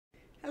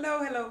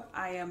Hello.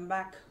 I am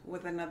back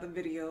with another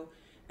video,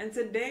 and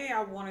today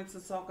I wanted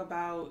to talk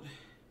about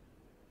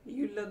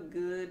you look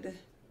good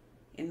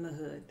in the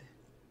hood.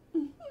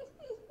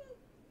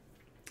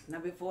 Now,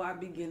 before I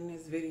begin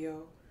this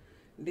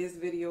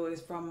video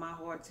is from my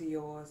heart to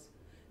yours.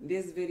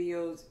 This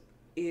video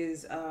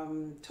is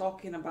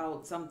talking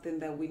about something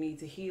that we need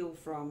to heal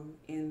from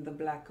in the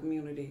Black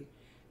community,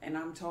 and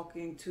I'm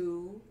talking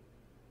to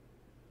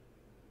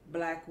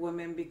Black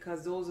women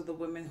because those are the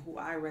women who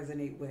I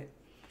resonate with.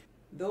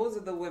 Those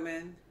are the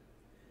women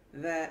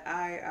that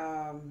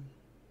I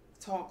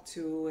talk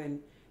to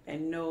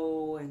and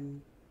know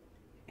and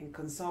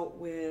consult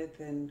with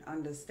and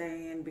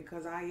understand,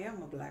 because I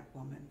am a Black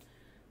woman.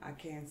 I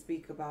can't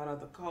speak about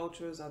other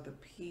cultures, other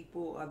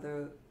people,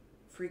 other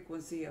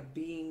frequency of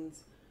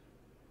beings.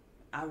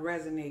 I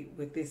resonate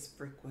with this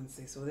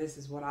frequency, so this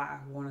is what I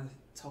want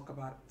to talk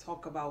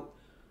about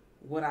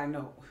what I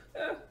know.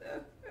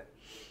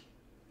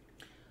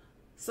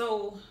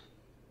 So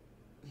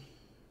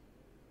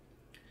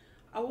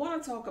I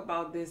want to talk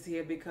about this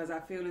here because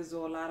I feel as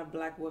though a lot of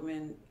Black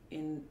women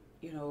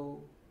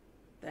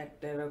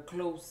that are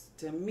close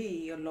to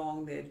me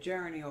along their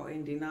journey or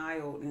in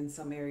denial in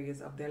some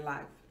areas of their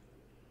life.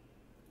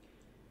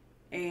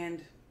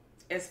 And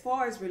as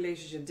far as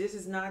relationship, this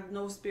is not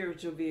no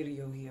spiritual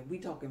video here. We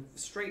talking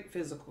straight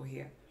physical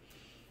here.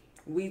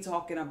 We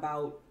talking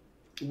about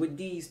with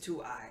these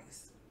two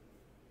eyes.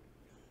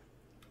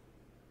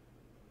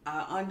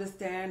 I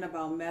understand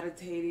about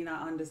meditating.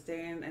 I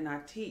understand and I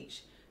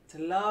teach to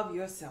love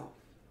yourself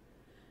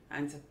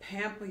and to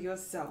pamper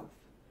yourself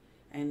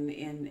and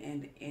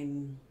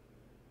and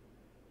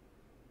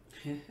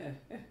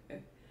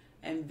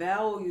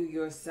value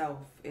yourself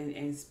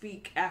and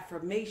speak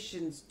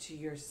affirmations to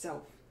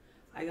yourself.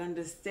 I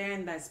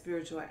understand that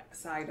spiritual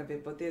side of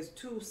it, but there's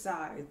two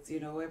sides,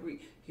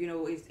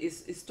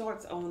 it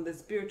starts on the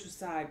spiritual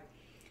side,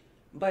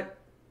 but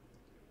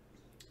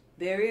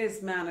there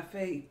is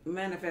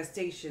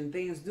manifestation.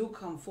 Things do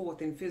come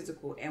forth in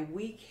physical, and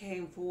we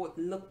came forth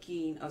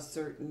looking a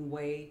certain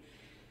way,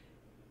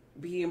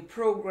 being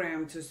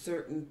programmed to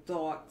certain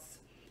thoughts,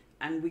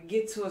 and we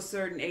get to a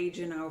certain age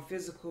in our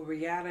physical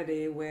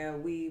reality where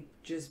we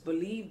just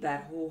believe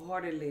that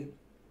wholeheartedly.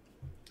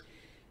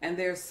 And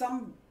there's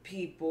some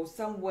people,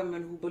 some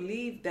women who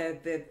believe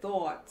that their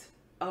thought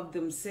of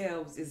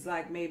themselves is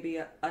like maybe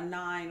a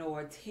 9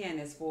 or a 10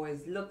 as far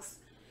as looks,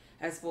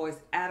 as far as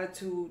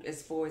attitude,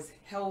 as far as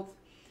health,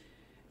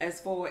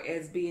 as far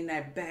as being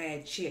that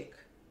bad chick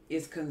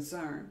is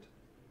concerned.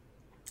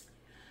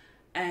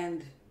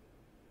 And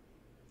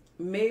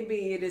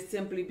maybe it is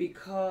simply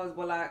because,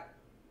 well,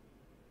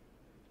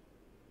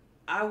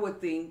 I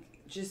would think,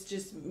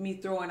 just me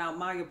throwing out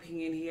my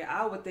opinion here,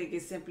 I would think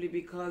it's simply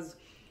because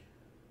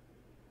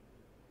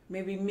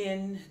maybe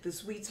men, the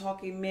sweet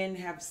talking men,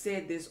 have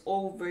said this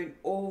over and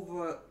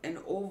over and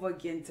over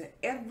again to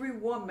every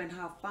woman,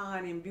 how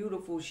fine and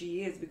beautiful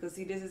she is. Because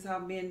see, this is how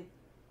men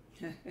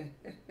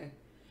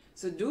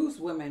seduce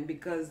women,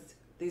 because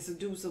they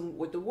seduce them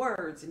with the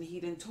words. And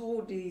he done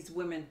told these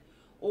women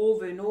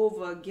over and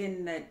over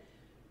again that,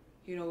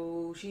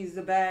 she's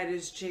the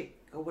baddest chick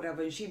or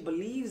whatever. And she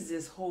believes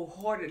this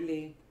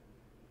wholeheartedly.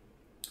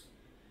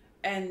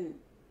 And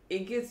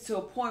it gets to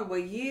a point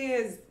where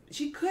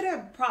she could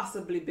have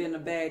possibly been a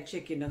bad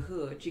chick in the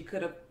hood. She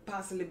could have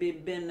possibly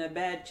been a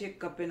bad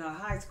chick up in her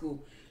high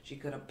school. She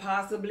could have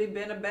possibly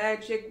been a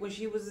bad chick when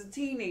she was a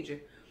teenager.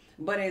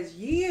 But as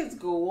years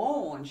go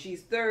on,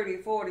 she's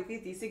 30, 40,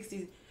 50,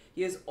 60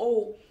 years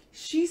old,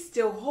 she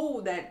still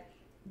holds that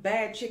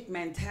bad chick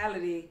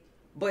mentality,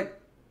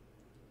 but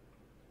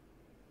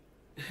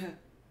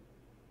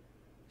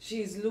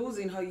she's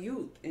losing her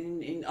youth,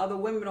 and other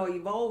women are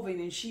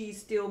evolving, and she's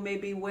still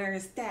maybe wearing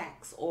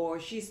stacks, or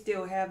she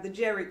still have the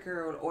jerry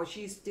curl, or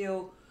she's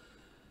still,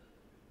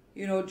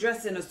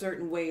 dressing a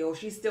certain way, or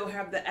she still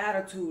have the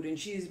attitude, and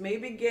she's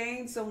maybe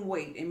gained some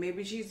weight, and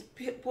maybe she's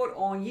put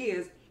on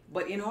years,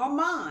 but in her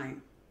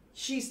mind,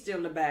 she's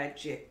still a bad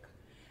chick.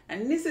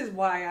 And this is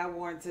why I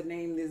wanted to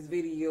name this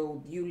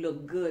video, You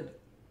Look Good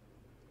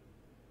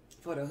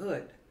for the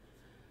Hood.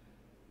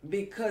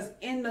 Because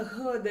in the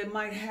hood, they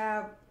might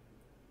have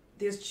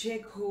this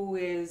chick who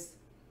is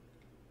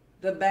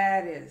the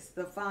baddest,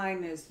 the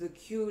finest, the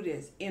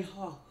cutest in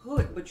her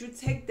hood. But you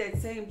take that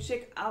same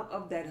chick out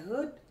of that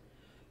hood,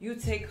 you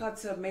take her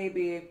to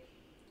maybe,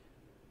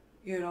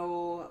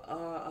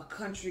 a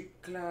country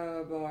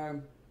club,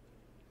 or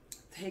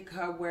take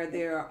her where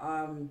there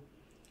are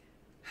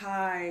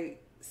high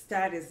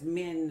status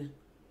men,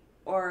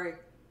 or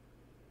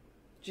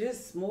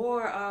just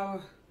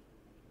more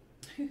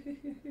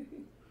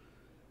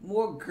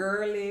more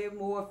girly,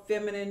 more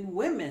feminine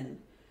women,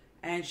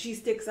 and she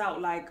sticks out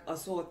like a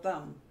sore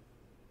thumb.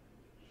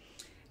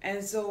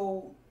 And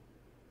so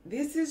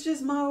this is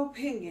just my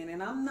opinion,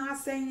 and I'm not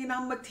saying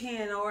I'm a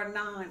 10 or a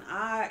 9.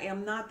 I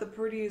am not the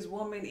prettiest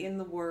woman in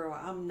the world.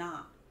 I'm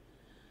not.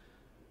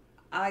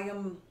 I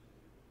am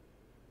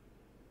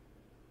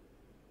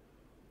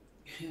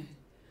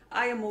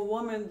I am a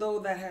woman, though,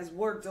 that has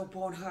worked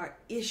upon her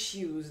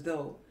issues,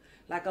 though.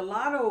 Like a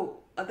lot of,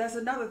 that's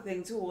another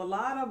thing too. A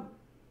lot of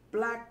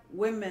black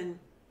women,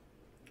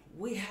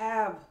 we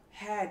have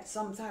had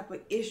some type of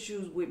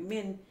issues with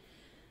men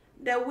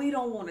that we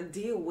don't want to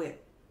deal with.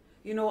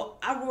 You know,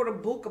 I wrote a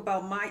book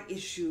about my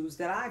issues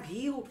that I've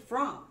healed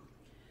from.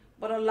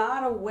 But a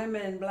lot of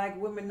women, black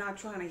women, not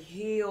trying to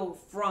heal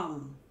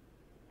from.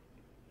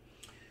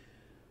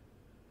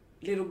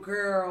 Little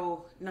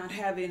girl not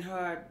having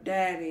her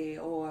daddy,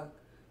 or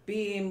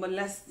being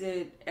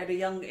molested at a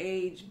young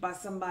age by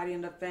somebody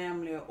in the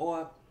family,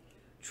 or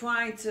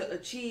trying to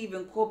achieve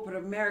in corporate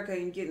America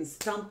and getting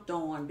stumped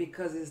on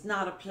because it's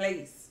not a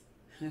place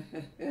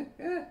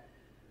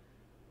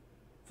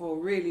for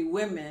really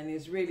women.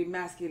 It's really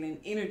masculine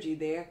energy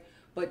there,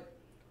 but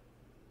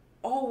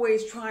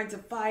always trying to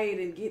fight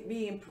and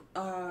be in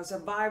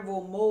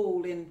survival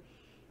mode,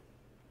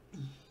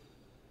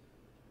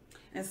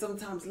 and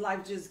sometimes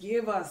life just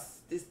give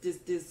us this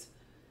this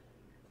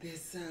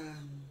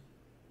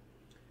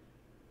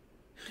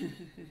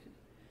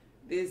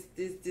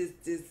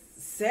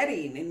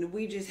setting, and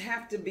we just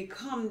have to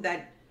become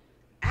that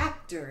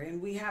actor,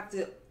 and we have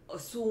to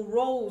assume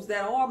roles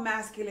that are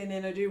masculine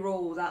energy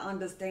roles. I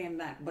understand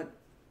that, but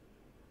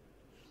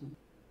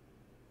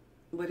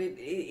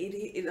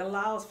it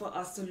allows for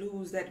us to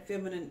lose that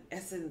feminine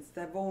essence,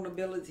 that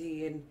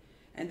vulnerability,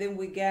 and then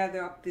we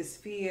gather up this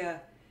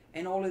fear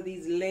and all of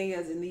these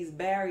layers and these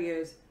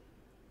barriers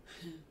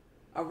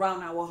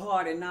around our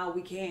heart, and now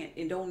we can't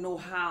and don't know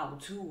how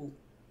to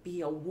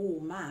be a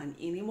woman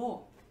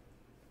anymore.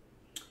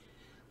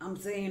 I'm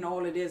saying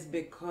all of this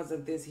because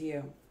of this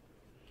here.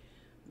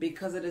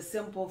 Because of the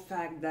simple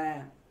fact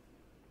that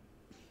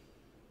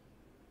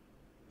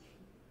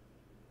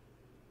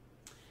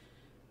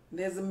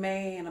there's a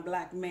man, a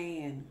black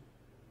man,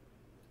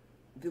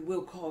 that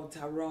we'll call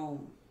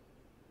Tyrone.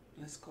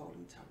 Let's call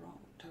him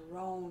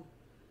Tyrone.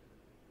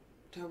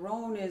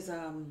 Tyrone is,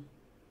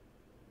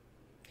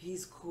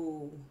 he's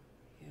cool.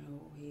 You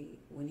know,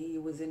 when he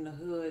was in the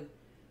hood,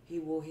 he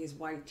wore his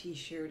white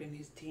t-shirt and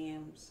his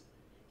Timbs.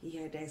 He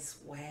had that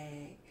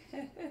swag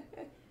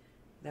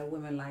that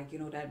women like, you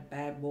know, that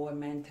bad boy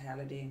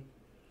mentality.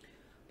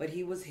 But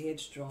he was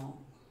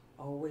headstrong,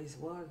 always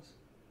was.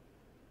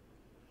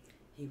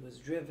 He was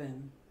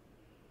driven,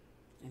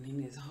 and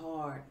in his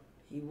heart,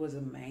 he was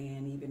a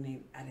man,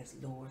 even at his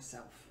lower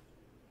self.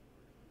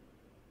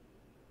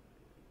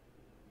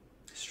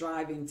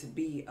 Striving to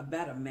be a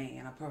better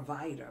man, a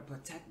provider, a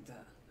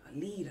protector, a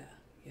leader,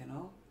 you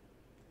know.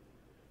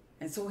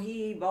 And so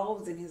he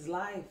evolves in his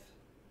life.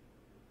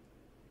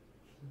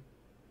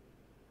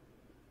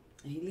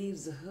 And he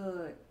leaves the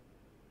hood,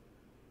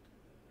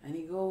 and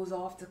he goes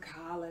off to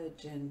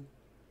college, and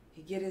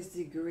he gets his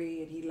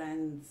degree, and he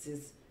lands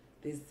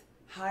this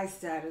high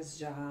status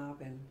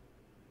job, and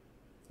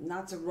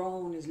now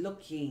Tyrone is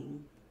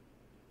looking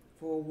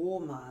for a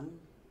woman.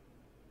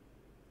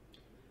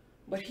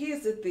 But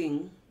here's the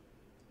thing,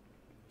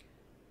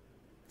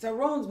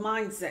 Tyrone's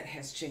mindset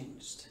has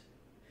changed.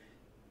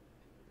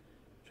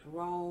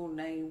 Tyrone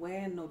ain't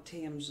wearing no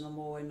Timbs no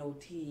more and no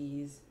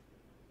tees.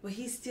 But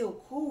he's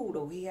still cool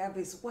though. He have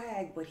his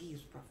swag, but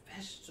he's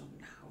professional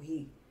now.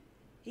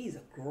 He's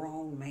a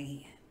grown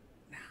man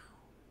now.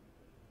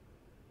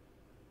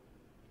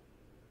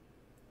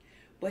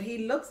 But he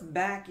looks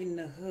back in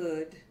the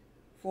hood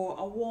for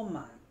a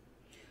woman.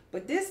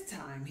 But this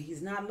time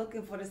he's not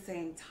looking for the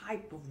same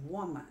type of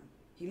woman.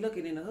 He's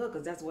looking in the hood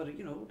because that's what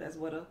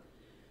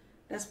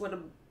a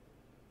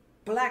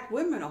black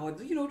women are.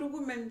 You know, the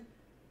women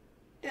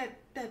that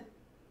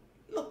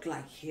look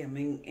like him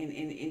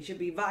and should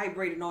be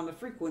vibrating on the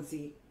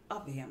frequency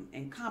of him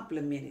and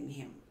complimenting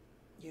him,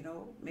 you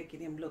know, making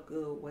him look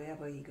good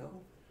wherever he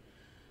go.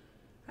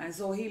 And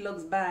so he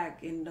looks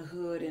back in the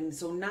hood, and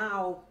so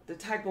now the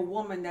type of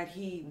woman that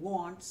he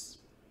wants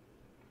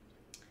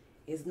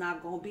is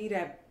not going to be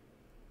that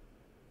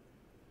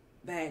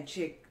bad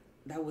chick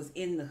that was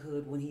in the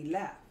hood when he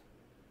left,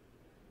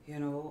 you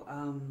know,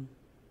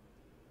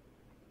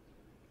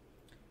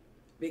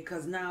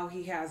 because now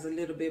he has a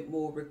little bit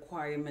more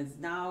requirements.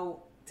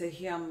 Now to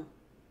him,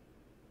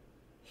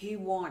 he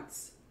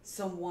wants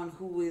someone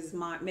who is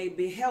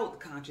maybe health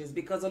conscious,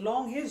 because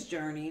along his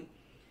journey,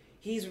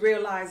 he's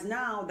realized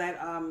now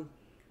that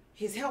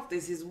his health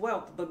is his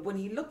wealth. But when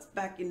he looks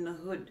back in the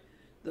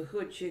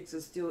hood chicks are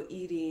still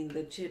eating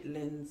the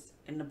chitlins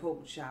and the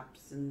pork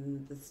chops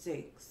and the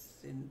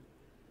steaks and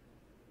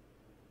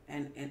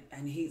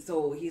he's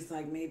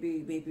like,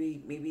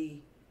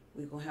 maybe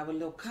we're gonna have a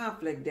little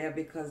conflict there,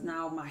 because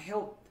now my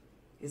health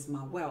is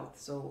my wealth.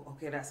 So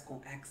okay, that's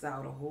gonna X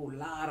out a whole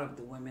lot of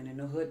the women in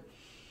the hood.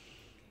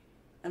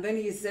 And then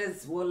he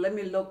says, well, let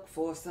me look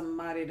for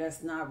somebody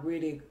that's not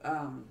really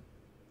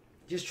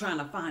just trying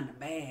to find a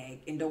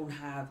bag and don't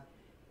have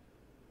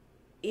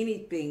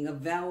anything of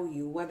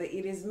value, whether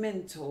it is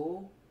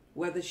mental,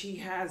 whether she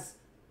has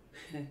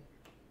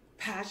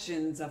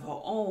passions of her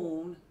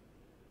own.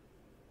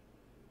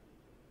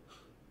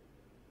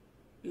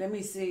 Let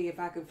me see if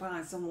I can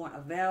find someone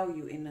of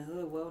value in the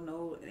hood. Well,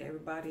 no,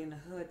 everybody in the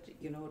hood,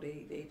 you know,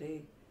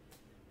 they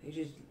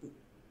just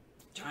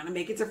trying to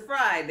make it to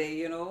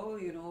Friday,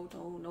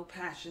 no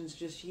passions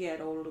just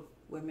yet. All the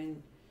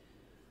women,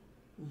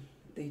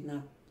 they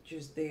not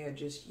just there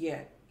just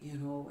yet,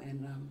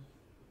 and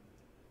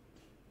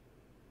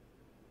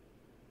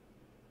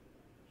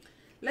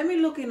let me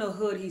look in the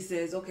hood, he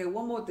says. Okay,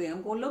 one more thing.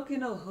 I'm going to look in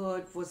the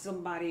hood for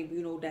somebody,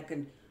 that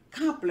can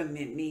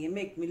compliment me and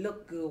make me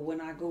look good when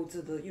I go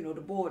to the,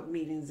 the board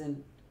meetings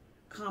and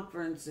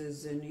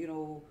conferences and,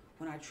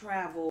 when I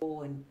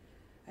travel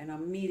and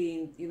I'm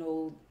meeting,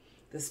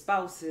 the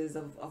spouses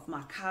of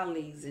my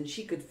colleagues, and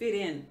she could fit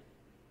in.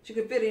 She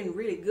could fit in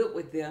really good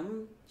with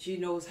them. She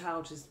knows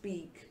how to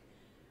speak.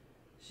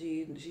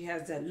 She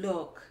has that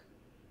look.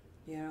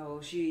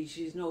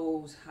 She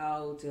knows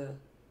how to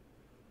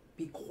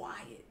be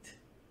quiet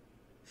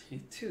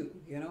too,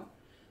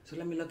 So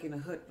let me look in the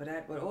hood for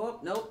that. But oh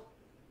nope,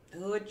 the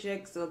hood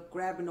chicks are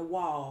grabbing the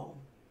wall.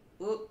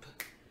 Oop.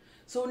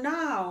 So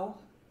now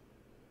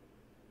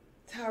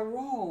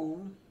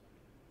Tyrone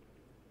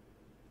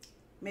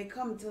may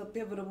come to a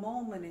pivotal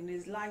moment in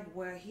his life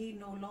where he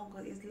no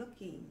longer is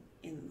looking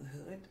in the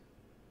hood.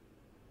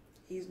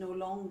 He's no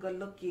longer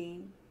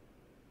looking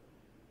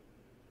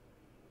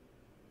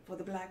for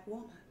the black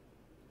woman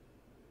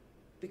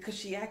because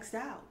she axed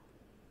out.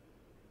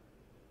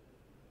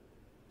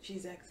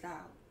 She's axed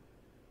out.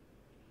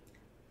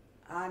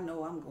 I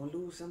know I'm going to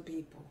lose some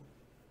people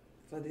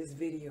for this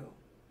video,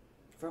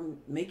 from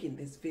making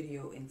this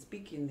video and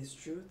speaking this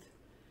truth,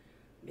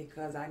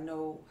 because I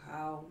know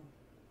how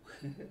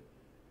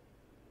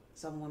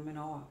some women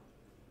are.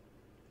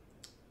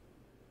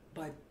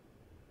 But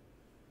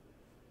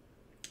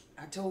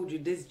I told you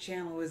this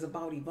channel is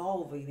about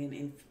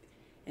evolving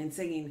and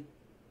saying,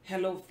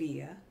 hello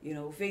fear,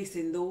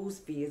 facing those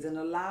fears and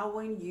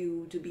allowing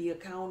you to be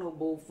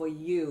accountable for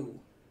you.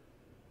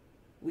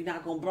 We're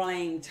not going to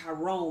blame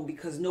Tyrone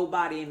because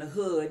nobody in the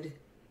hood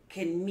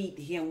can meet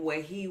him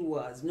where he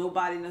was.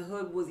 Nobody in the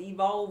hood was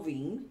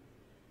evolving.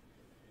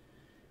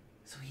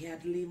 So he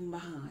had to leave him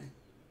behind.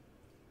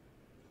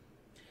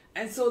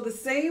 And so the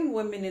same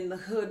women in the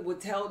hood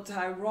would tell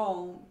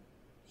Tyrone,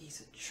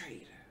 he's a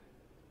traitor.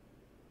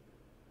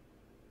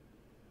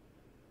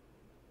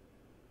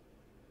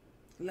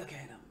 Look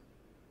at him.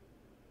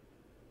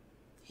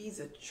 He's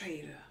a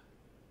traitor.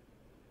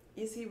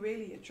 Is he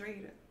really a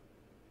traitor?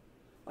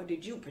 Or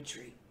did you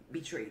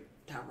betray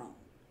Tyrone?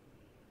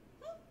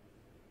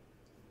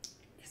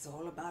 It's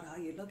all about how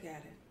you look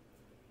at it.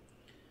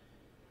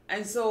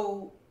 And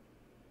so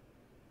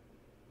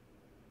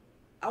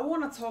I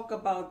want to talk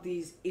about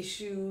these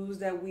issues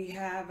that we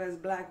have as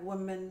black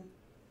women.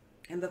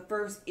 And the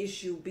first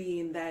issue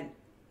being that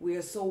we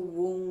are so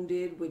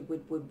wounded with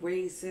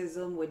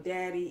racism, with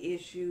daddy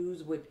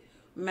issues, with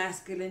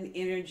masculine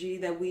energy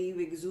that we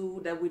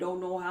exude, that we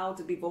don't know how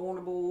to be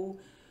vulnerable,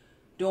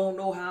 don't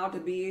know how to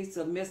be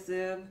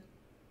submissive.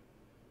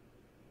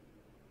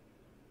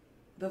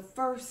 The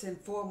first and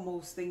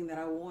foremost thing that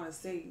I want to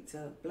say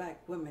to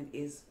black women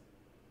is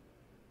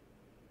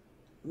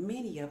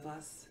many of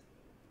us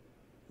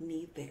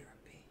need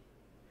therapy.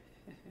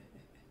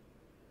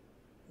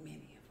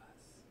 Many of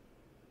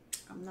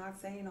us. I'm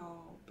not saying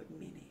all, but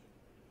many.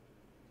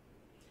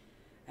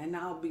 And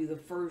I'll be the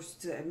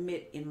first to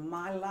admit, in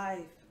my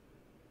life,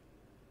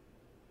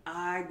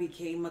 I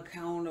became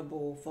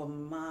accountable for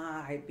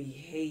my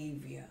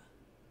behavior.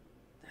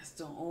 That's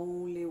the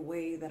only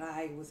way that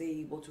I was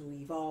able to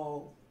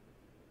evolve,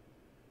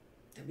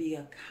 to be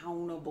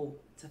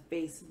accountable, to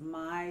face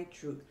my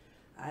truth.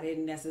 I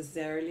didn't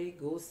necessarily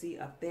go see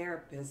a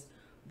therapist,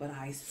 but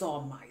I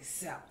saw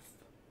myself.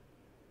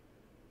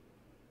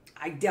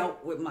 I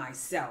dealt with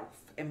myself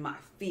and my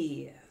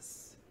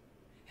fears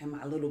and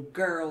my little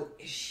girl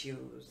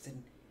issues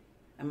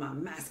and my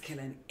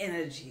masculine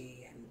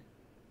energy,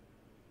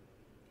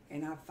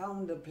 and I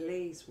found a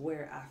place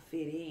where I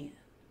fit in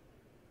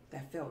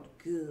that felt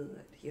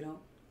good,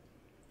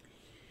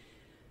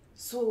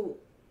 So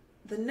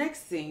the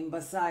next thing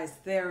besides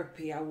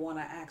therapy I want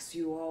to ask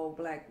you all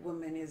black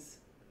women is,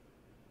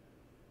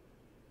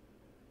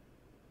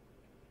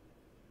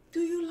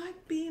 do you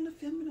like being a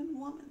feminine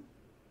woman?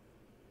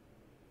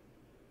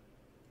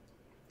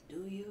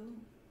 Do you?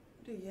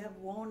 Do you ever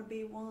want to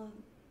be one?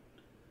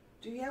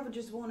 Do you ever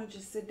just want to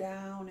just sit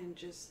down and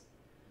just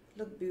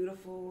look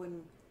beautiful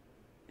and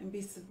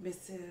be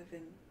submissive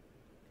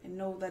and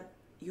know that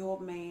your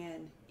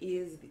man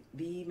is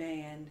the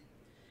man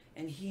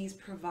and he's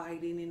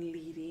providing and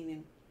leading?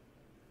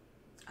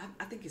 And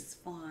I think it's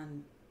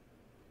fun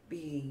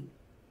being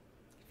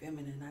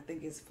feminine. I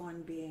think it's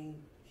fun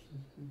being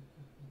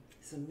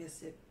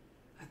submissive.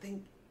 I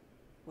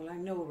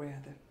know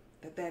rather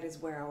that is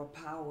where our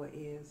power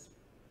is.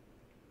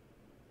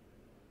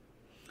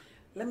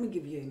 Let me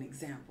give you an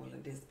example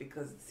of this,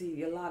 because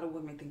see, a lot of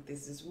women think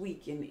this is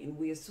weak, and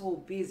we are so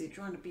busy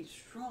trying to be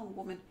strong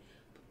women,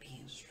 but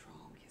being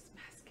strong is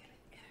masculine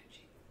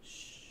energy.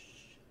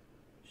 Shh.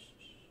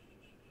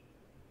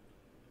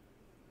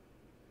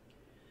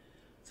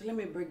 So let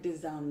me break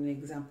this down in an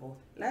example.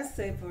 Let's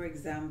say, for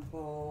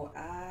example,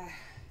 I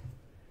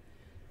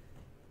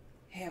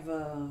have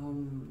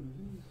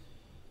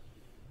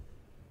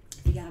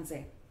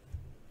fiance.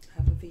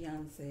 I have a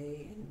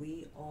fiance, and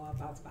we are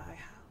about to buy a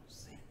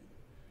house, and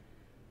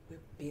we're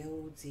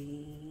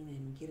building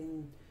and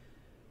getting,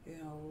 you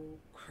know,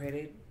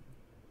 credit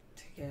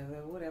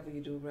together, whatever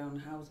you do around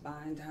the house,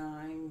 buying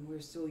time.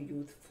 We're still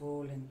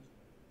youthful, and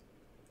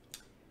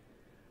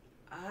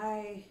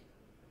I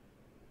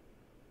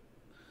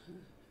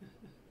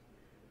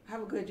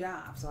have a good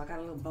job, so I got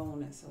a little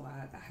bonus, so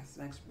I have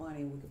some extra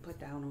money we could put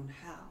down on the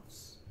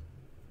house.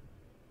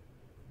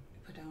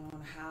 Put down on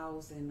the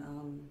house, and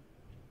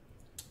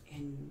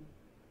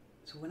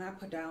so when I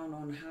put down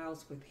on the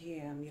house with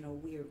him, you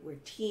know, we're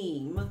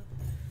team.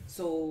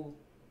 So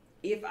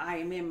if I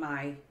am in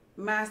my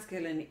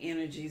masculine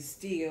energy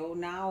still,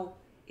 now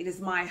it is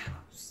my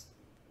house.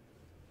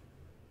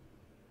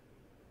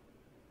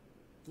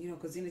 You know,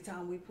 because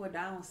anytime we put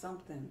down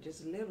something,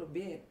 just a little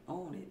bit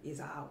on it, is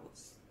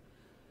ours.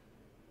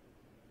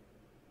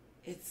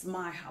 It's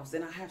my house,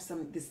 and I have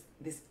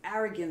this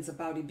arrogance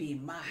about it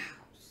being my house.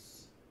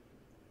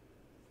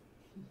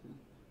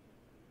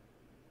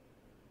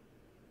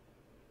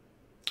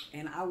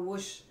 And I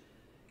wish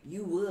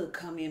you would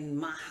come in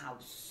my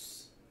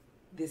house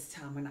this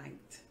time of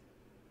night.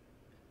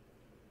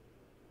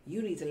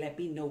 You need to let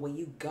me know where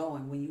you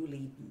going when you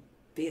leave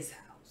this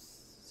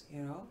house,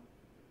 you know?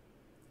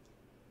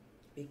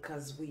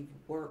 Because we've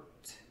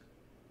worked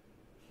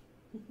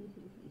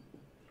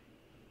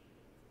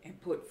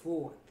and put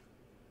forth,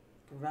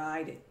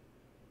 provided.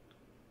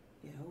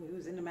 You know, it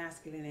was in the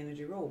masculine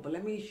energy role. But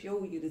let me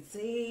show you the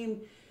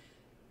same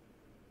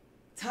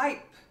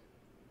type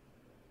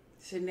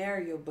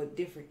scenario, but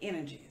different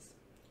energies.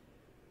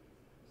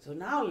 So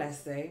now let's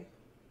say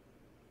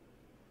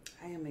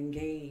I am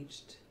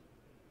engaged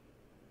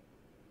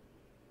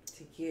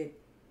to get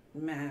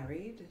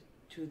married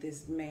to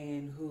this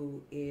man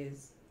who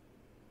is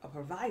a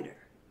provider.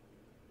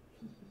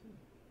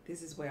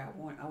 This is where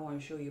I want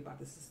to show you about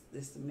this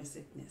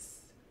submissiveness.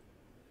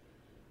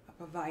 A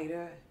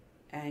provider,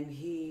 and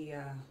he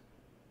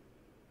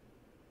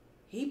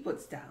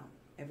puts down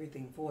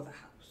everything for the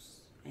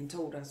house and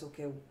told us,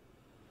 okay,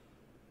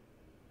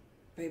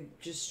 babe,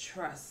 just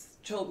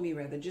trust. Told me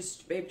rather,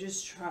 babe,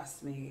 just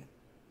trust me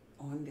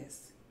on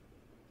this.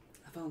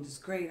 I found this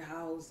great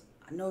house.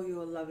 I know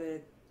you'll love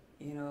it.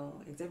 You know,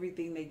 it's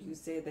everything that you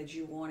said that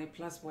you wanted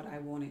plus what I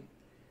wanted.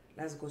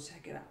 Let's go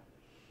check it out.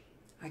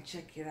 I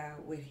check it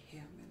out with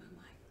him, and I'm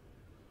like,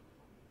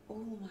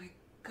 oh my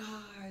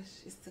gosh,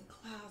 it's the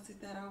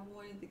closet that I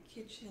wanted, the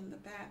kitchen, the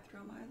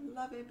bathroom. I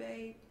love it,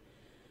 babe.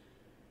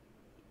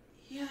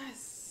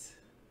 Yes,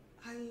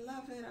 I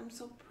love it. I'm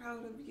so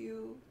proud of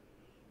you.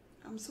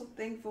 I'm so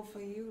thankful for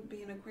you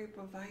being a great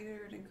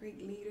provider and a great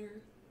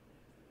leader.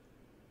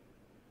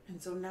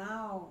 And so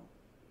now,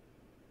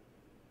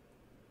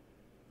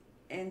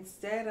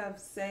 instead of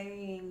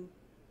saying,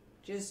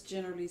 just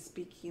generally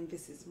speaking,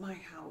 this is my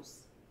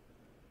house,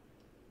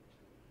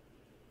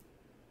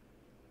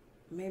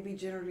 maybe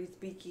generally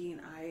speaking,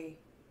 I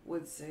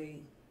would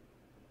say,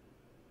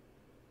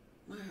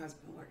 my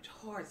husband worked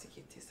hard to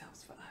get this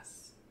house for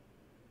us.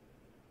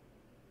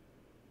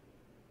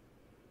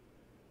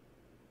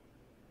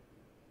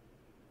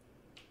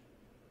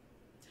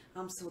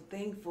 I'm so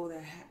thankful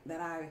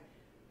that I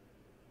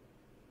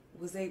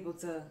was able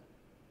to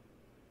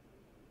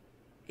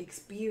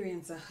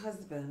experience a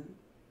husband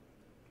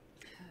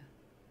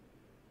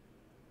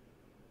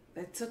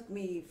that took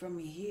me from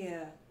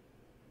here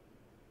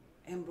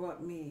and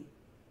brought me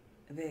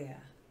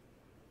there.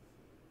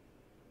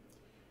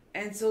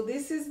 And so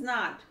this is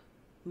not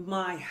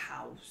my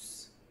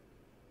house.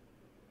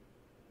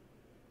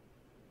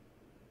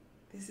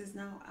 This is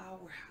now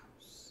our house.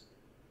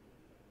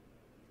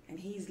 And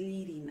he's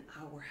leading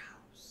our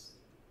house.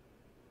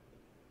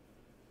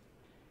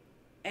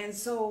 And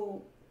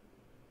so,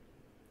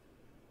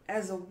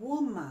 as a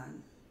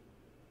woman,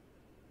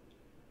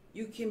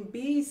 you can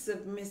be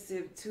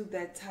submissive to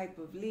that type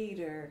of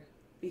leader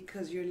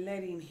because you're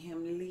letting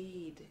him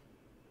lead.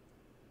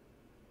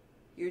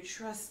 You're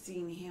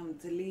trusting him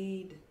to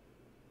lead.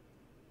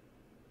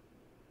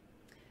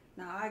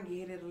 Now, I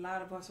get it. A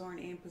lot of us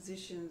aren't in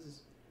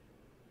positions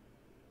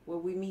where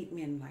we meet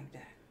men like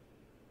that.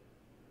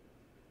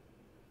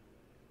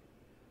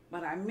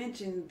 But I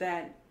mentioned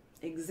that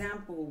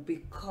example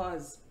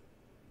because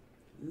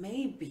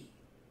maybe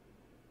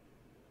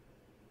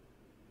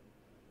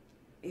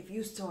if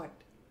you start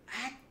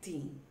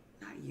acting,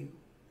 not you,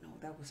 no,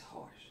 that was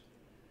harsh.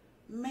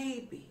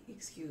 Maybe,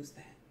 excuse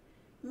that,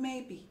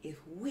 maybe if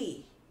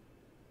we,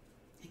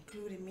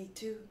 including me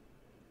too,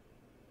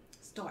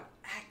 start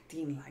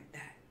acting like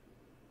that,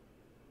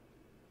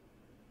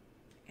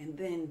 and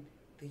then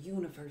the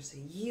universe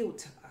will yield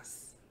to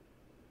us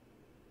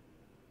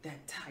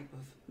that type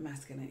of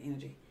masculine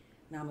energy.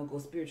 Now I'm going to go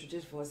spiritual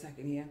just for a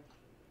second here.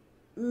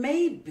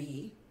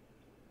 Maybe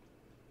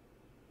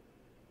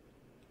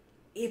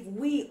if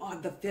we are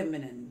the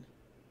feminine,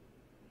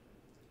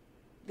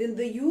 then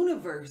the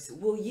universe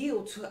will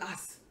yield to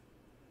us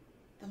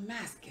the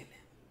masculine.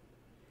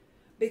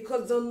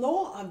 Because the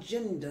law of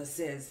gender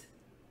says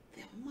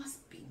there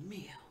must be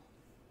male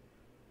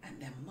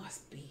and there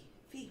must be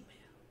female.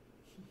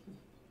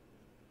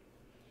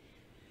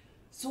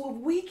 So if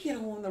we get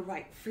on the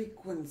right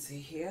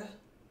frequency here,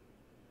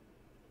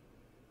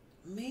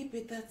 maybe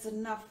that's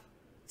enough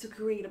to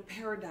create a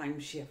paradigm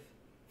shift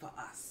for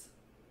us.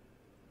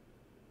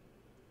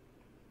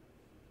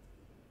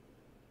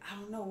 I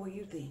don't know what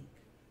you think.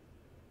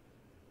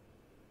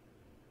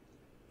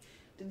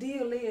 The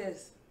deal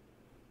is,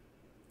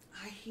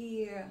 I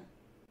hear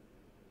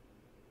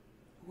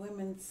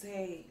women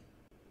say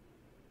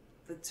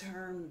the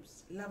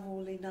terms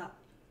leveling up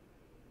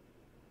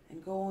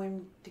and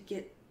going to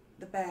get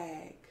the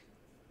bag.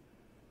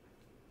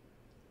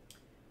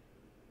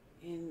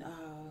 And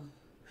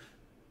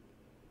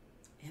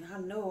I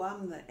know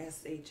I'm the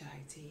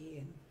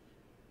SHIT,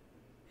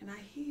 and I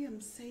hear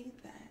him say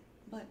that,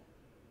 but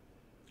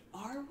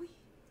are we?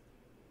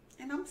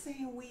 And I'm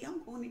saying we,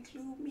 I'm going to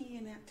include me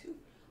in that too.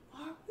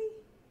 Are we?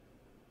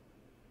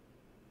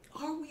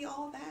 Are we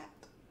all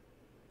that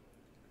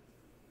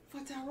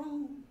for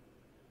Tyrone?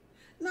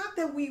 Not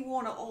that we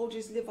want to all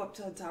just live up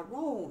to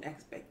Tyrone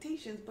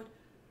expectations, but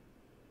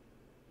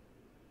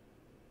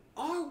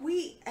are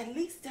we at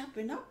least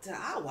stepping up to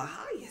our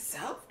higher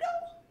self though?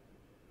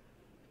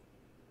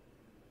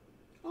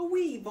 Are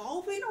we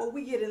evolving, or are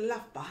we getting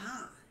left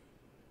behind?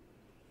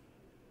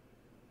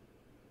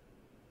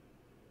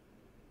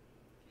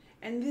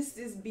 And this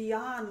is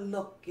beyond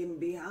look and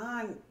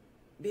beyond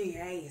big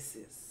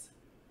asses.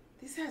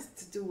 This has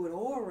to do with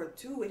aura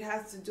too. It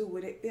has to do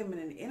with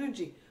feminine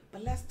energy.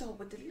 But let's start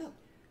with the look.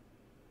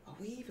 Are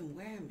we even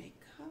wearing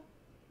makeup?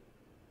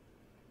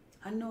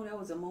 I know there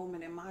was a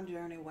moment in my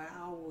journey where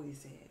I always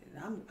said,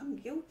 I'm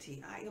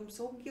guilty. I am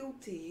so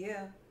guilty,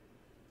 yeah.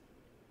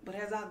 But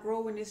as I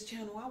grow in this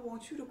channel, I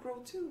want you to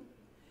grow too.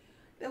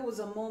 There was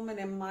a moment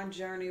in my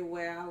journey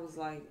where I was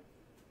like,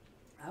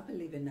 I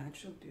believe in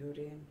natural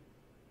beauty.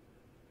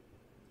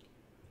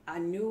 I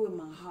knew in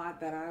my heart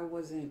that I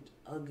wasn't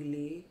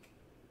ugly,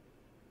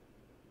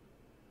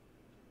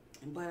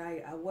 but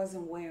I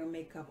wasn't wearing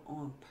makeup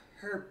on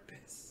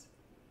purpose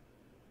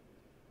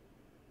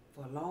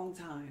for a long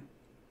time.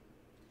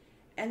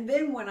 And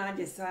then when I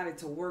decided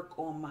to work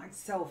on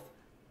myself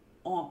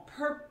on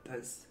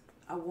purpose,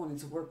 I wanted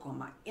to work on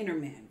my inner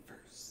man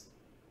first.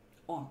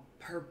 On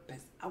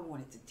purpose. I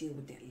wanted to deal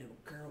with that little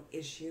girl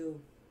issue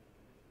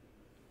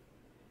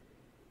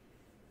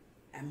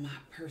and my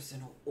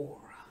personal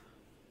aura.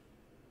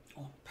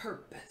 On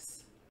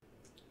purpose.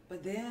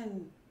 But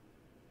then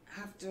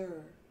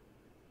after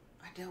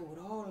I dealt with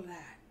all of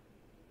that,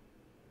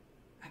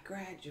 I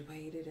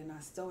graduated and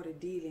I started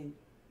dealing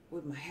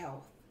with my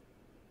health.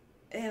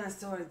 And I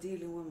started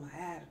dealing with my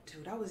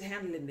attitude. I was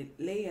handling it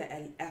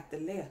layer after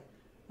layer.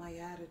 My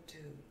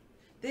attitude.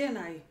 Then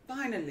I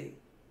finally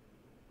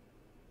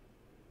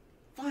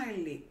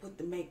put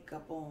the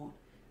makeup on.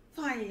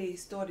 Finally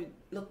started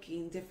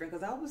looking different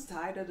because I was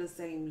tired of the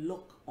same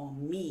look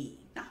on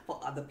me, not for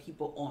other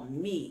people,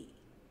 on me.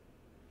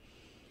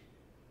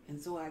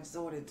 And so I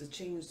started to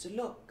change the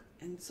look.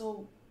 And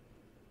so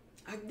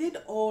I did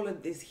all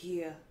of this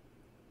here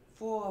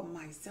for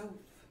myself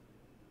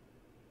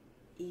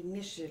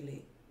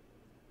initially.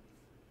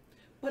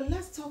 But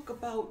let's talk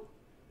about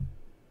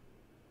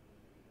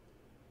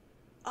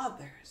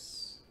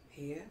others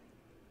here.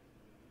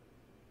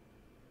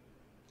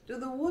 Do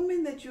the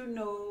women that you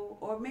know,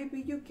 or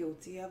maybe you're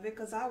guilty of it,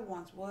 because I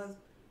once was,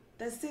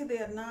 that say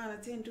they're 9 or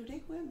 10, do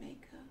they wear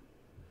makeup?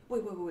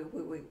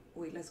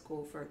 Wait, let's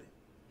go further.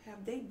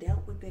 Have they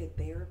dealt with their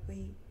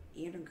therapy,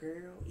 inner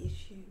girl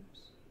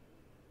issues?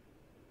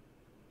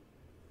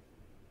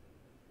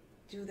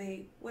 Do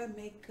they wear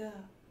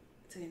makeup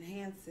to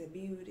enhance their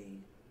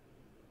beauty?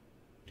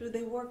 Do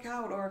they work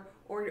out,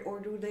 or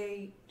do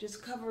they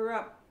just cover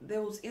up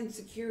those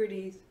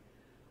insecurities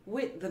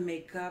with the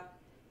makeup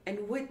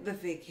and with the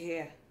fake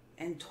hair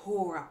and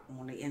tore up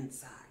on the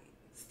inside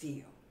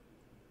still?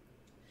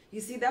 You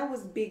see, that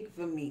was big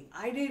for me.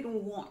 I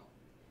didn't want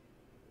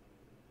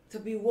to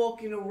be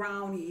walking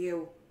around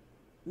here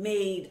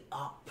made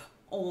up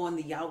on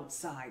the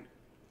outside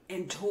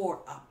and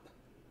tore up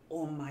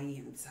on my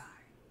inside.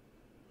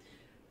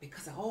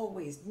 Because I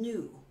always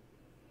knew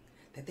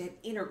that that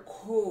inner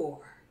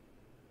core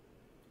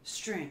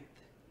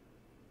strength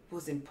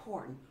was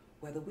important,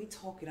 whether we're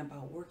talking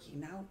about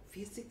working out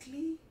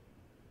physically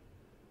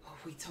or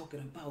we talking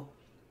about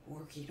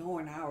working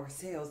on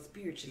ourselves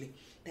spiritually.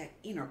 That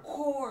inner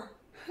core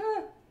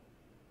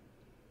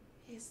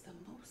is the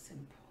most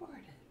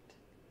important.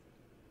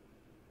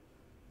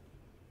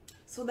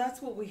 So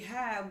that's what we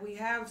have. We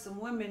have some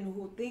women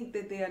who think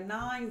that they are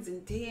 9s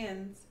and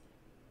 10s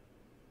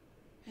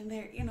and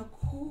their inner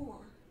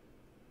core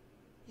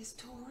is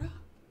tore up.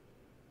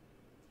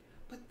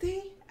 But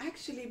they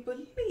actually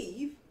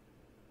believe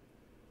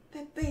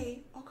that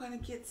they are going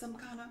to get some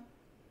kind of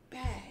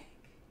bag.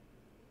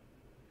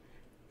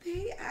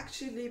 They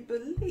actually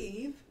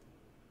believe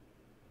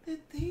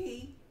that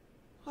they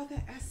are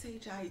the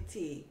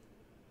SHIT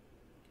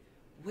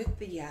with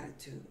the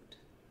attitude,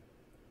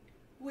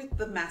 with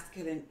the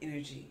masculine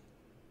energy,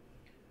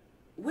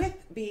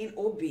 with being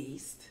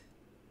obese,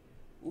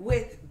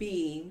 with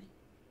being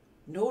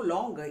no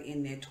longer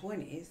in their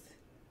 20s,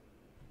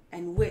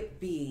 and wit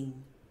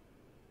being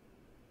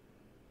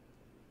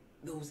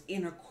those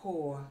inner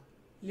core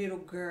little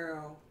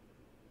girl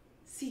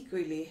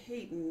secretly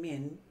hating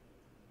men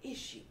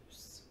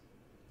issues.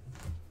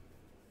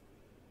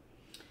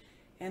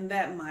 And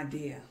that, my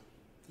dear,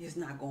 is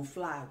not gonna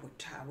fly with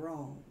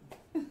Tyrone.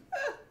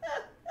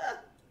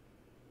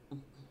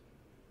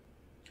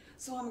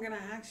 So I'm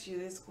gonna ask you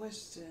this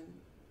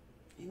question,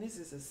 and this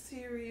is a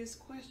serious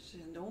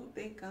question. Don't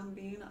think I'm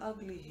being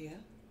ugly here.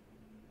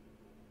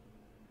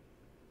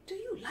 Do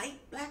you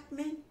like black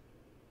men?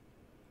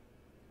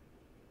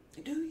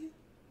 Do you?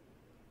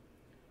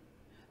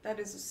 That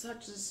is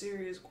such a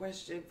serious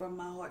question from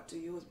my heart to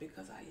yours,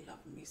 because I love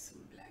me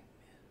some black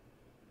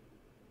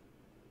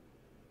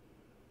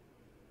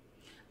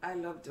men. I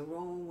loved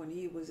Tyrone when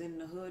he was in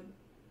the hood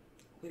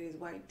with his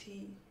white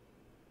tee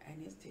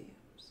and his Timbs.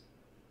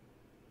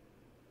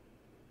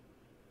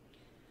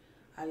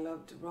 I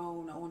loved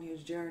Tyrone on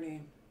his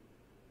journey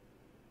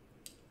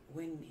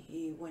when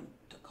he went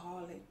to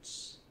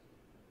college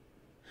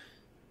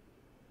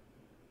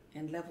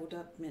and leveled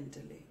up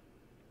mentally.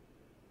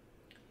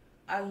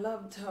 I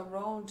loved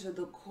Tyrone to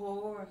the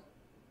core.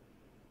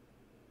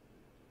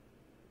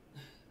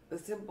 The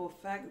simple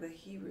fact that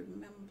he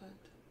remembered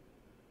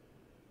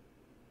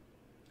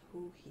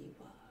who he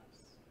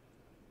was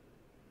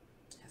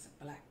as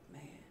a black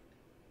man.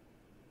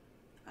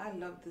 I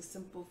love the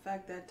simple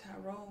fact that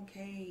Tyrone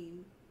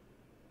came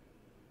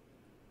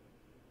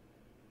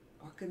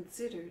or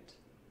considered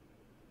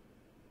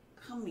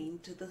coming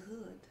to the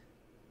hood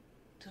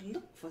to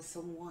look for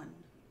someone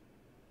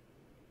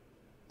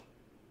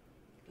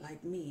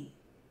like me,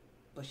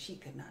 but she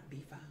could not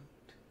be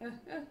found.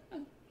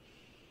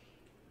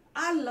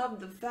 I love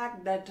the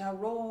fact that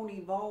Tyrone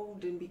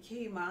evolved and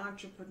became an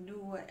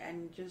entrepreneur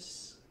and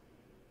just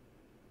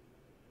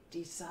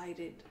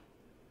decided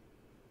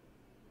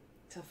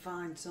to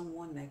find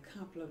someone that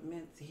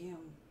complements him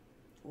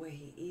where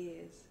he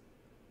is,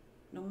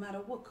 no matter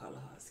what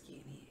color her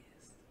skin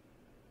is.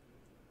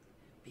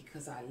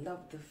 Because I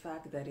love the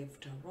fact that if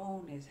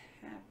Tyrone is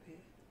happy,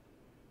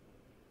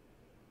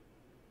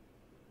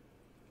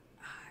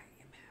 I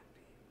am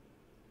happy.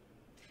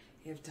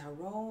 If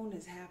Tyrone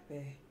is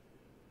happy,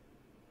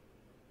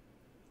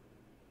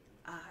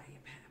 I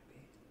am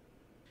happy.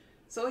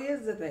 So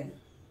here's the thing.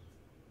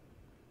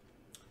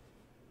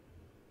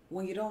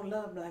 When you don't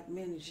love black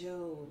men, it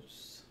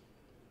shows.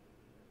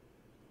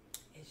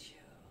 It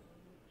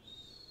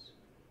shows.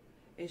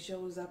 It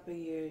shows up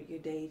in your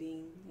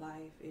dating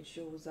life. It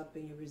shows up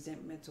in your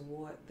resentment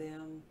toward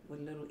them with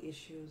little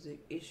issues.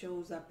 It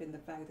shows up in the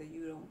fact that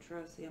you don't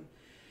trust him.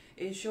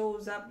 It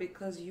shows up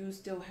because you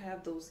still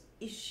have those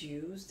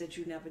issues that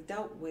you never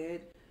dealt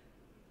with.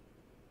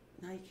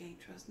 Now you can't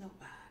trust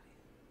nobody.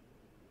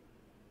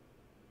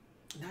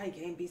 Now you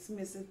can't be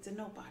submissive to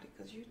nobody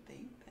because you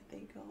think that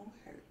they gonna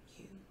hurt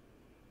you.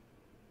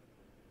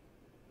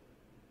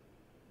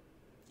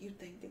 You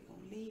think they're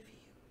going to leave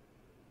you.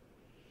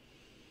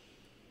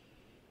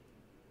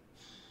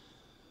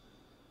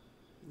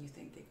 You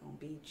think they're going to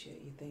beat you.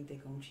 You think they're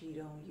going to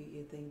cheat on you.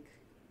 You think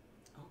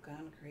all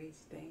kind of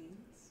crazy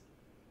things.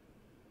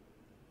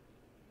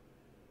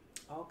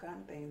 All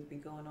kind of things be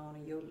going on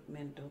in your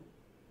mental.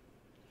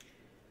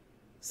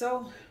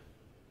 So,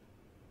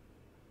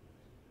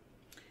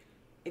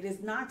 it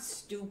is not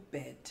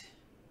stupid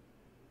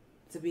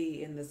to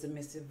be in the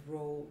submissive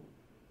role.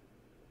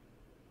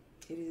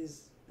 It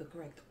is the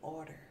correct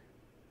order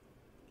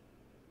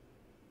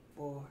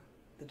for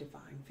the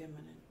divine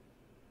feminine.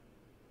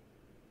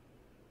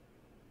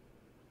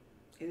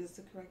 It is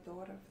the correct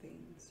order of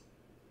things.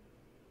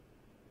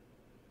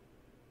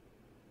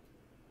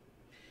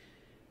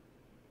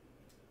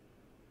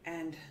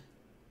 And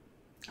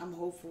I'm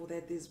hopeful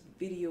that this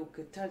video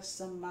could touch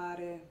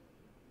somebody.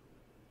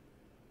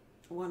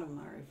 One of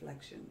my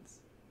reflections.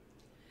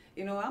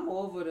 You know, I'm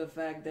over the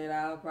fact that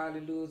I'll probably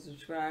lose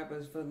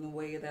subscribers from the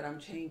way that I'm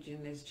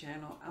changing this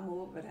channel. I'm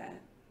over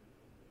that.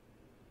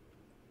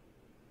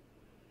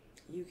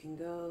 You can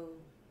go.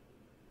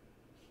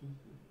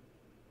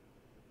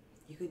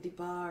 You could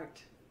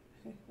depart.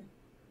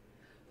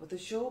 But the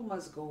show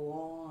must go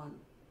on.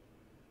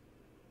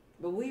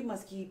 But we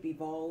must keep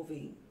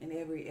evolving in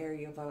every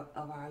area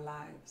of our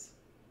lives.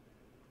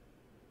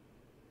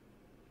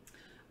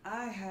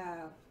 I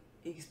have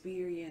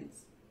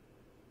experienced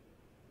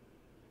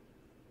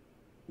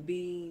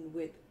being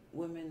with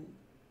women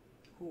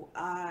who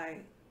I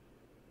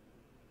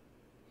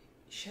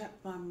shut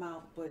my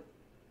mouth,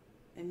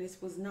 and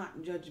this was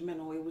not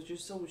judgmental, it was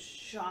just so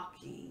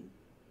shocking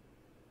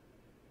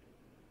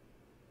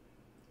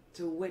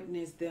to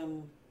witness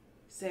them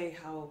say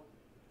how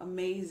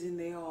amazing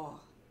they are.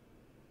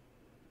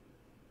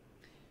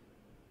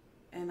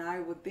 And I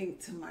would think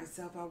to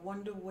myself, I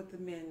wonder what the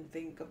men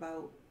think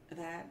about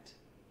that.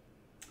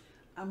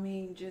 I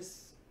mean,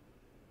 just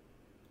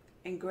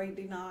in great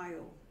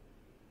denial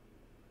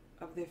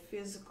of their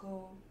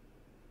physical,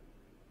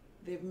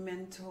 their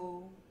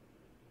mental.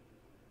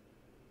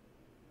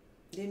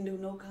 Didn't do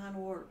no kind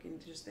of work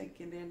and just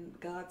thinking they're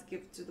God's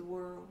gift to the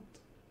world.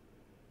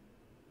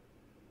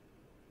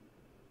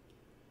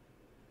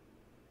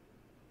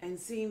 And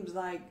seems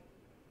like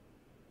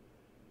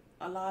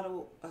a lot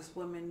of us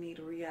women need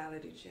a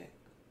reality check,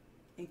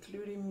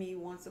 including me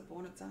once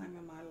upon a time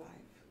in my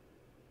life.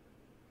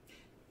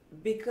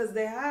 Because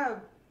they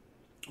have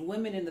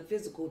women in the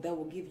physical that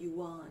will give you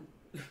one.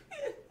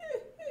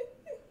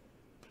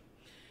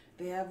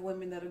 They have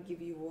women that'll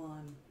give you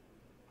one.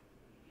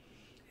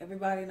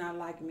 Everybody not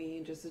like me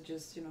and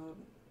just you know,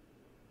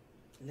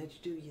 let you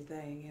do your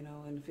thing, you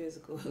know, in the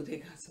physical. They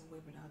got some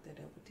women out there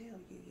that will tell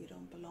you you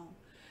don't belong.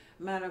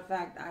 Matter of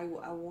fact, I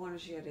want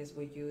to share this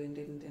with you, and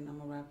then I'm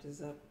going to wrap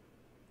this up.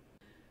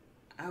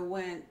 I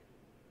went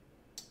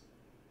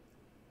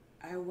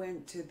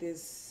to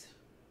this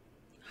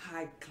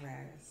high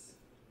class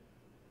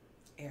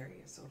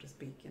area, so to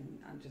speak, and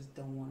I just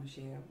don't want to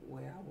share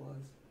where I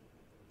was.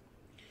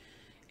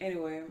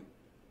 Anyway,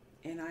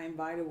 and I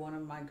invited one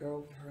of my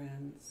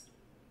girlfriends,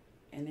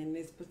 and in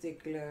this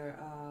particular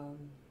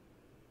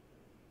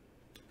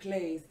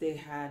place, they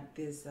had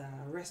this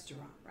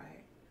restaurant,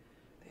 right?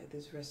 They had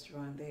this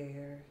restaurant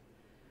there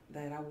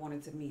that I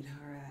wanted to meet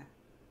her at.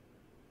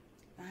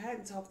 I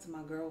hadn't talked to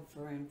my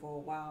girlfriend for a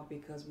while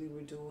because we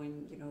were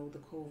doing, you know, the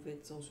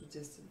COVID social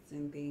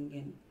distancing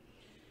thing,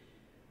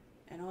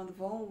 and on the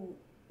phone,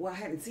 well, I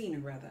hadn't seen her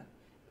rather,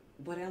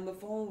 but on the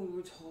phone we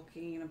were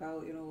talking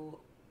about, you know,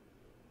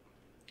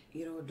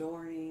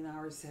 adorning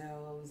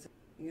ourselves,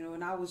 you know,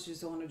 and I was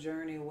just on a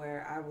journey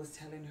where I was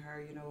telling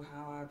her, you know,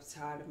 how I was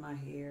tired of my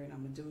hair and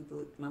I'm gonna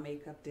do my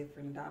makeup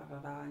different and da da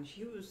da, and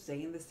she was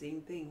saying the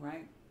same thing,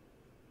 right?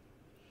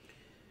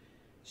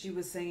 She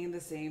was saying the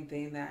same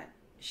thing that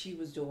she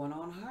was doing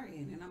on her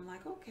end, and I'm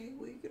like, okay,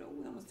 well, you know,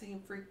 we're on the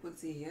same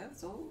frequency here,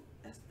 so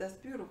that's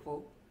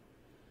beautiful.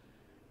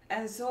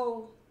 And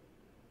so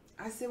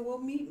I said, well,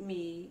 meet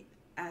me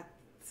at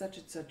such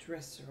and such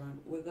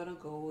restaurant. We're gonna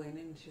go in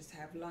and just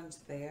have lunch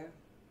there,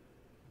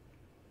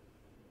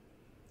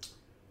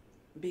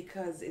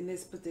 because in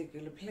this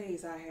particular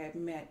place I had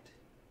met,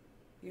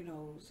 you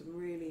know, some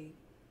really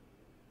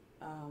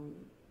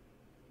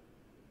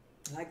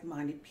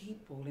like-minded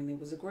people, and it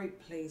was a great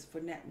place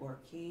for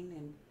networking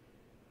and,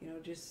 you know,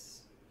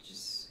 just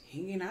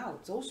hanging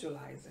out,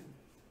 socializing.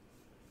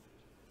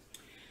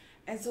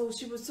 And so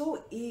she was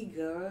so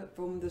eager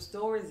from the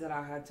stories that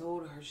I had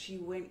told her. She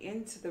went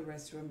into the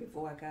restaurant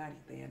before I got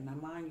there. Now,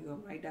 mind you,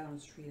 I'm right down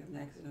the street. I'm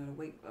asking her to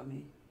wait for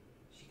me.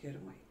 She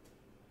couldn't wait.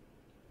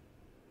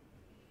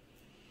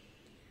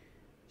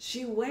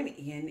 She went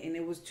in, and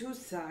there was two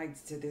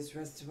sides to this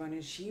restaurant,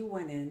 and she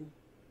went in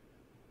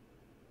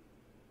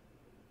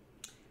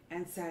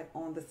and sat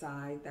on the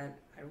side that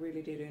I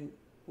really didn't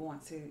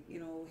want to, you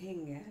know,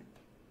 hang at.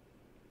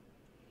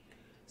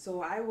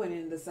 So I went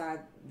in the side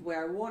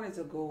where I wanted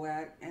to go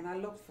at, and I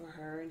looked for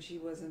her, and she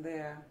wasn't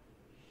there.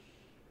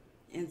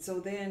 And so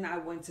then I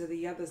went to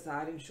the other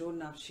side, and sure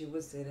enough, she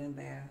was sitting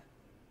there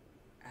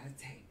at a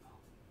table.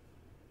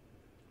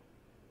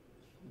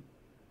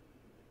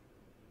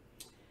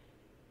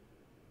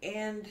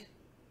 And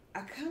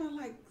I kind of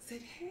like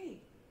said,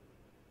 hey.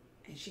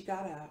 And she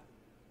got up,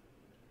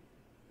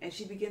 and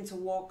she began to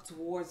walk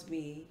towards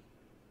me.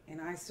 And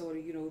I sort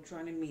of, you know,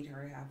 trying to meet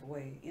her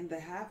halfway. In the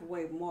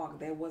halfway mark,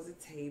 there was a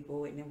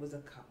table, and there was a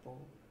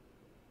couple.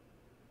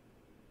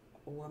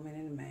 A woman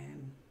and a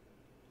man.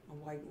 A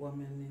white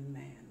woman and a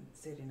man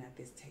sitting at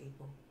this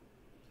table.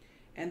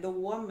 And the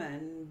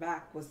woman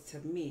back was to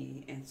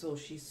me. And so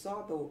she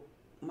saw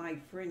my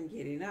friend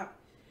getting up.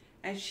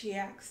 And she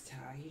asked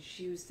her,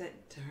 she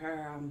said to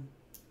her,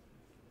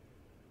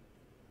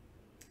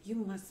 you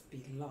must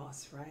be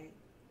lost, right?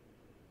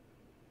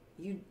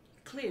 You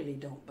clearly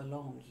don't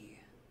belong here.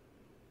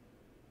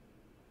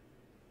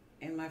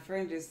 And my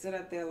friend just stood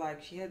up there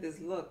like, she had this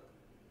look.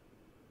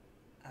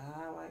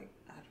 Like,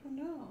 I don't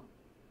know.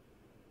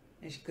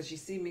 And because she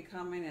see me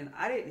coming, and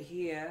I didn't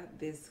hear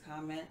this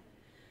comment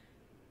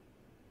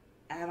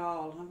at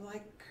all. And I'm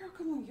like, girl,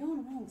 come on, you're on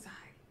the wrong side.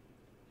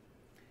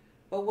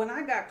 But when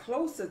I got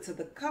closer to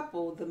the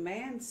couple, the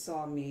man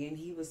saw me, and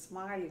he was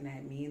smiling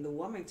at me. And the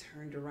woman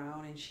turned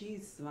around, and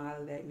she's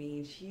smiling at me.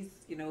 And she's,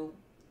 you know,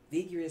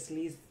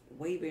 vigorously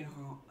waving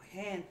her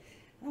hand.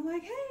 And I'm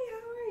like, hey,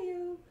 how are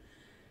you?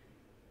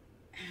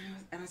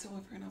 And I told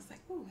my friend, I was like,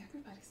 oh,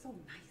 everybody's so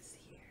nice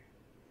here.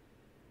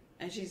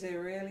 And she said,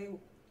 really?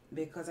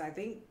 Because I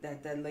think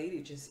that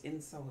lady just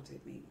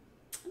insulted me.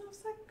 And I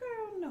was like,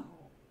 girl, no.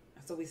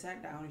 And so we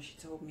sat down, and she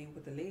told me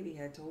what the lady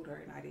had told her,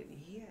 and I didn't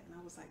hear it. And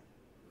I was like,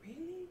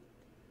 really?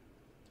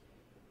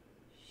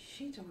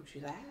 She told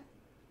you that?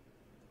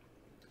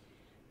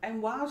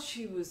 And while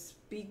she was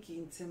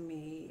speaking to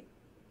me,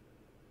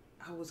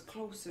 I was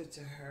closer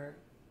to her,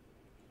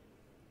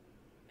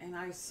 and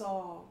I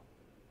saw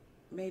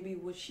maybe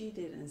what she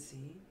didn't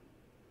see,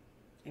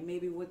 and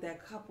maybe what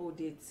that couple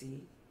did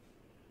see,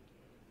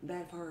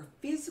 that her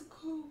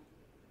physical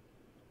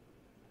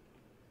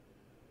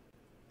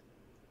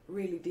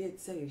really did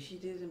say she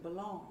didn't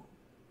belong.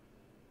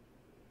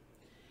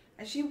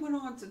 And she went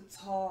on to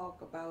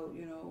talk about,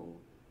 you know,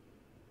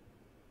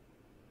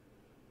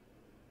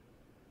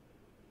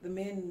 the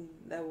men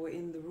that were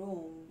in the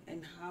room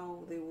and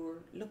how they were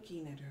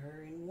looking at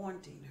her and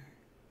wanting her.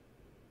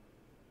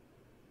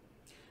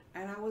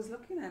 And I was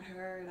looking at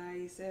her and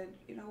I said,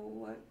 you know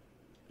what?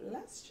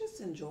 Let's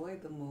just enjoy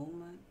the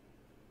moment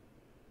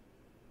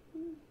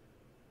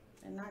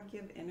and not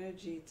give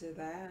energy to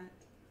that.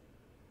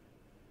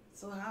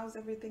 So how's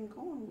everything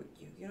going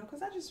with you? You know,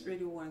 because I just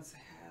really wanted to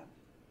have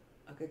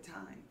a good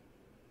time.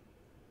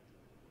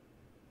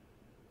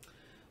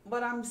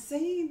 But I'm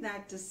saying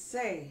that to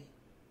say,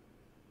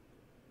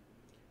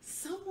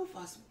 some of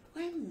us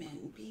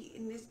women be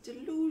in this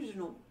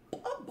delusional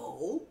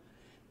bubble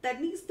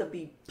that needs to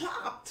be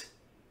popped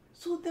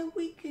so that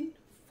we can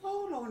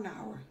fall on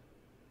our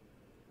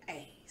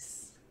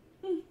ass.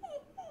 I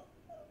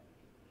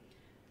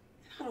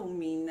don't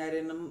mean that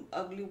in an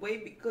ugly way,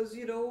 because,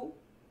 you know,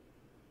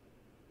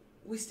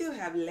 we still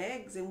have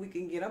legs and we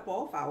can get up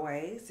off our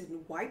ass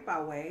and wipe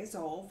our ass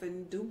off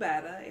and do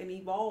better and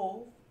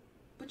evolve.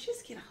 But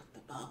just get out the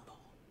bubble.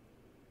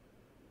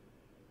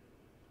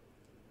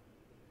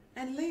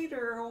 And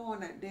later on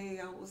that day,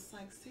 I was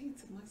like saying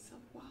to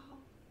myself, wow,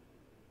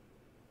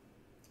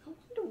 I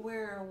wonder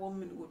where a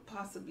woman would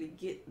possibly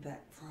get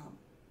that from.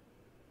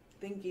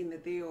 Thinking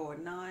that they are a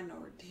 9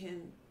 or a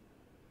 10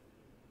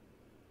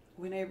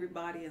 when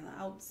everybody on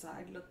the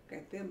outside look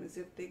at them as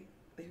if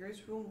there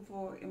is room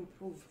for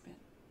improvement.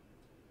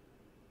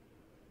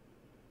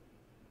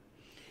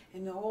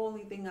 And the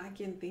only thing I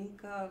can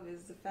think of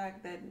is the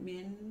fact that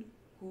men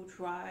who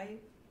try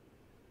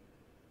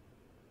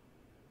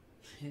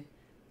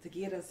to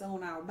get us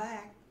on our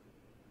back,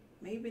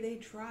 maybe they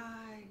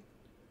try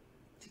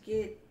to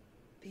get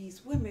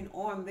these women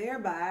on their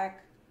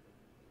back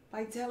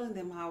by telling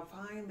them how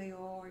fine they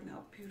are and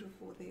how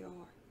beautiful they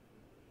are.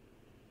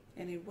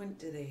 And it went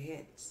to their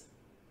heads.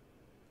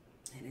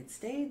 And it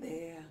stayed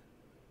there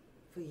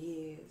for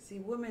years. See,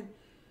 women,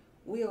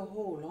 we'll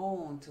hold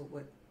on to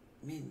what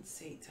men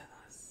say to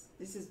us.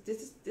 This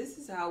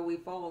is how we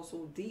fall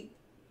so deep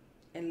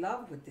in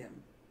love with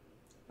them.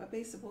 But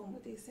based upon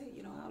what they say,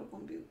 you know, how they're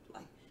going to be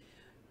like,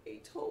 he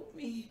told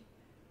me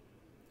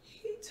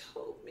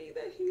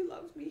that he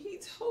loves me. He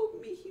told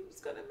me he was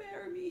going to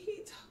marry me.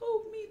 He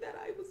told me that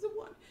I was the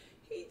one.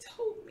 He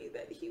told me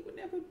that he would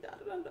never da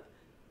da da.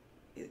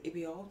 It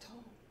be all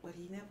talk, but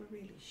he never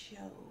really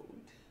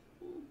showed.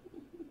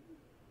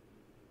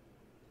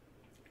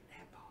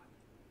 That part.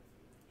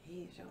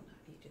 He ain't showing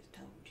nothing. He just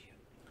told you.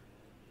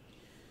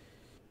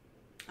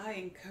 I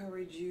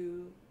encourage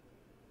you,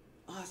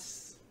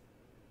 us.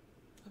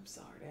 I'm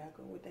sorry, I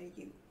go with that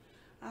you.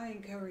 I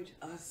encourage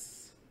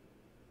us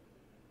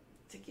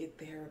to get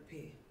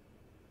therapy.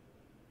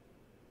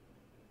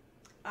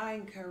 I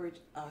encourage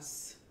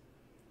us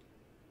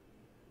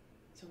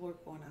to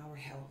work on our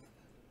health.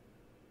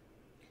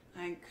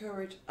 I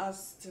encourage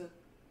us to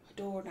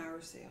adorn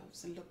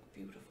ourselves and look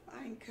beautiful.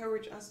 I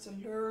encourage us to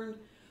learn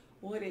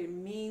what it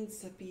means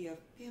to be a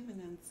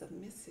feminine,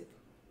 submissive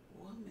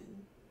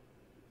woman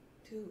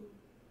to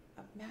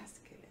a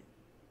masculine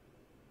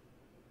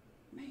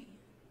man.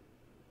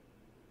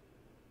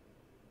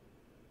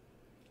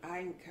 I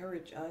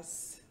encourage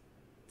us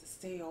to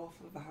stay off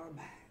of our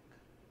back.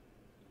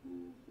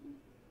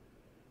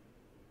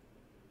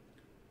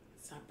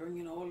 Stop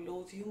bringing all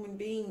those human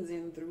beings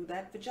in through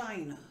that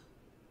vagina.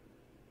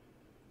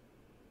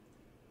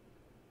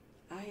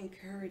 I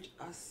encourage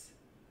us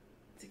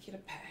to get a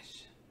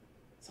passion,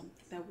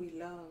 something that we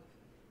love.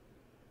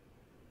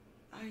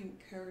 I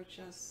encourage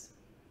us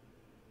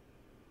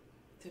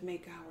to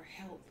make our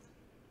health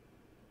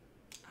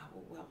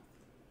our wealth.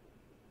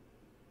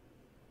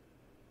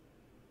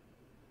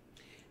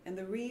 And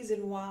the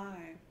reason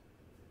why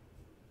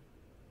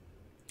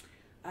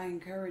I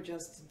encourage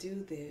us to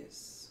do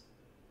this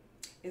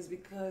is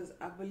because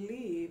I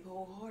believe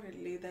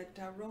wholeheartedly that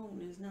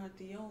Tyrone is not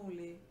the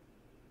only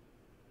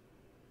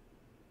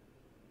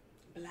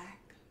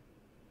black,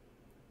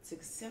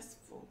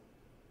 successful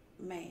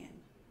man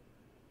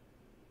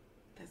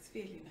that's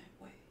feeling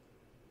that way.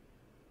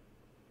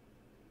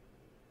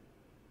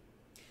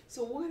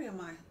 So what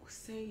am I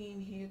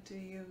saying here to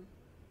you?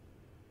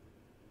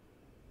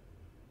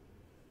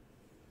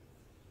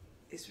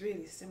 It's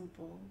really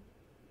simple.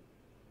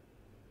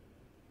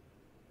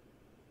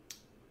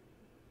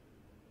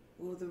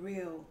 Will the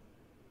real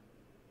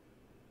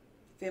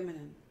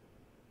feminine,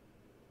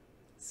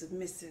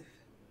 submissive,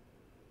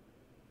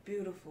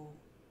 beautiful,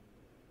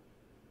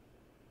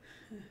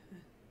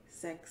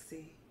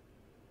 sexy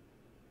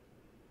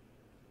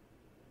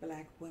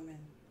black women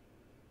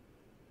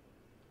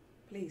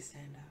please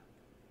stand up?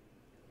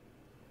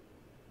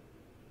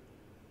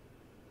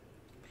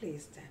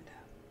 Please stand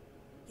up.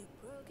 You're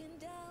broken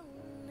down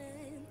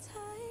and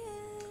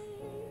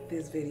tired.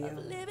 This video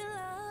of living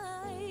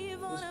life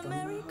was on from a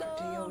my heart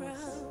to yours.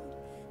 merry-go-round,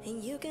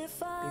 and you can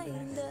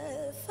find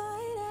the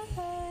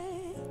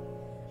fight,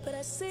 but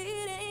I see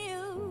it in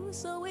you,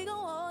 so we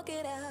gon' walk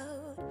it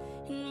out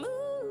and move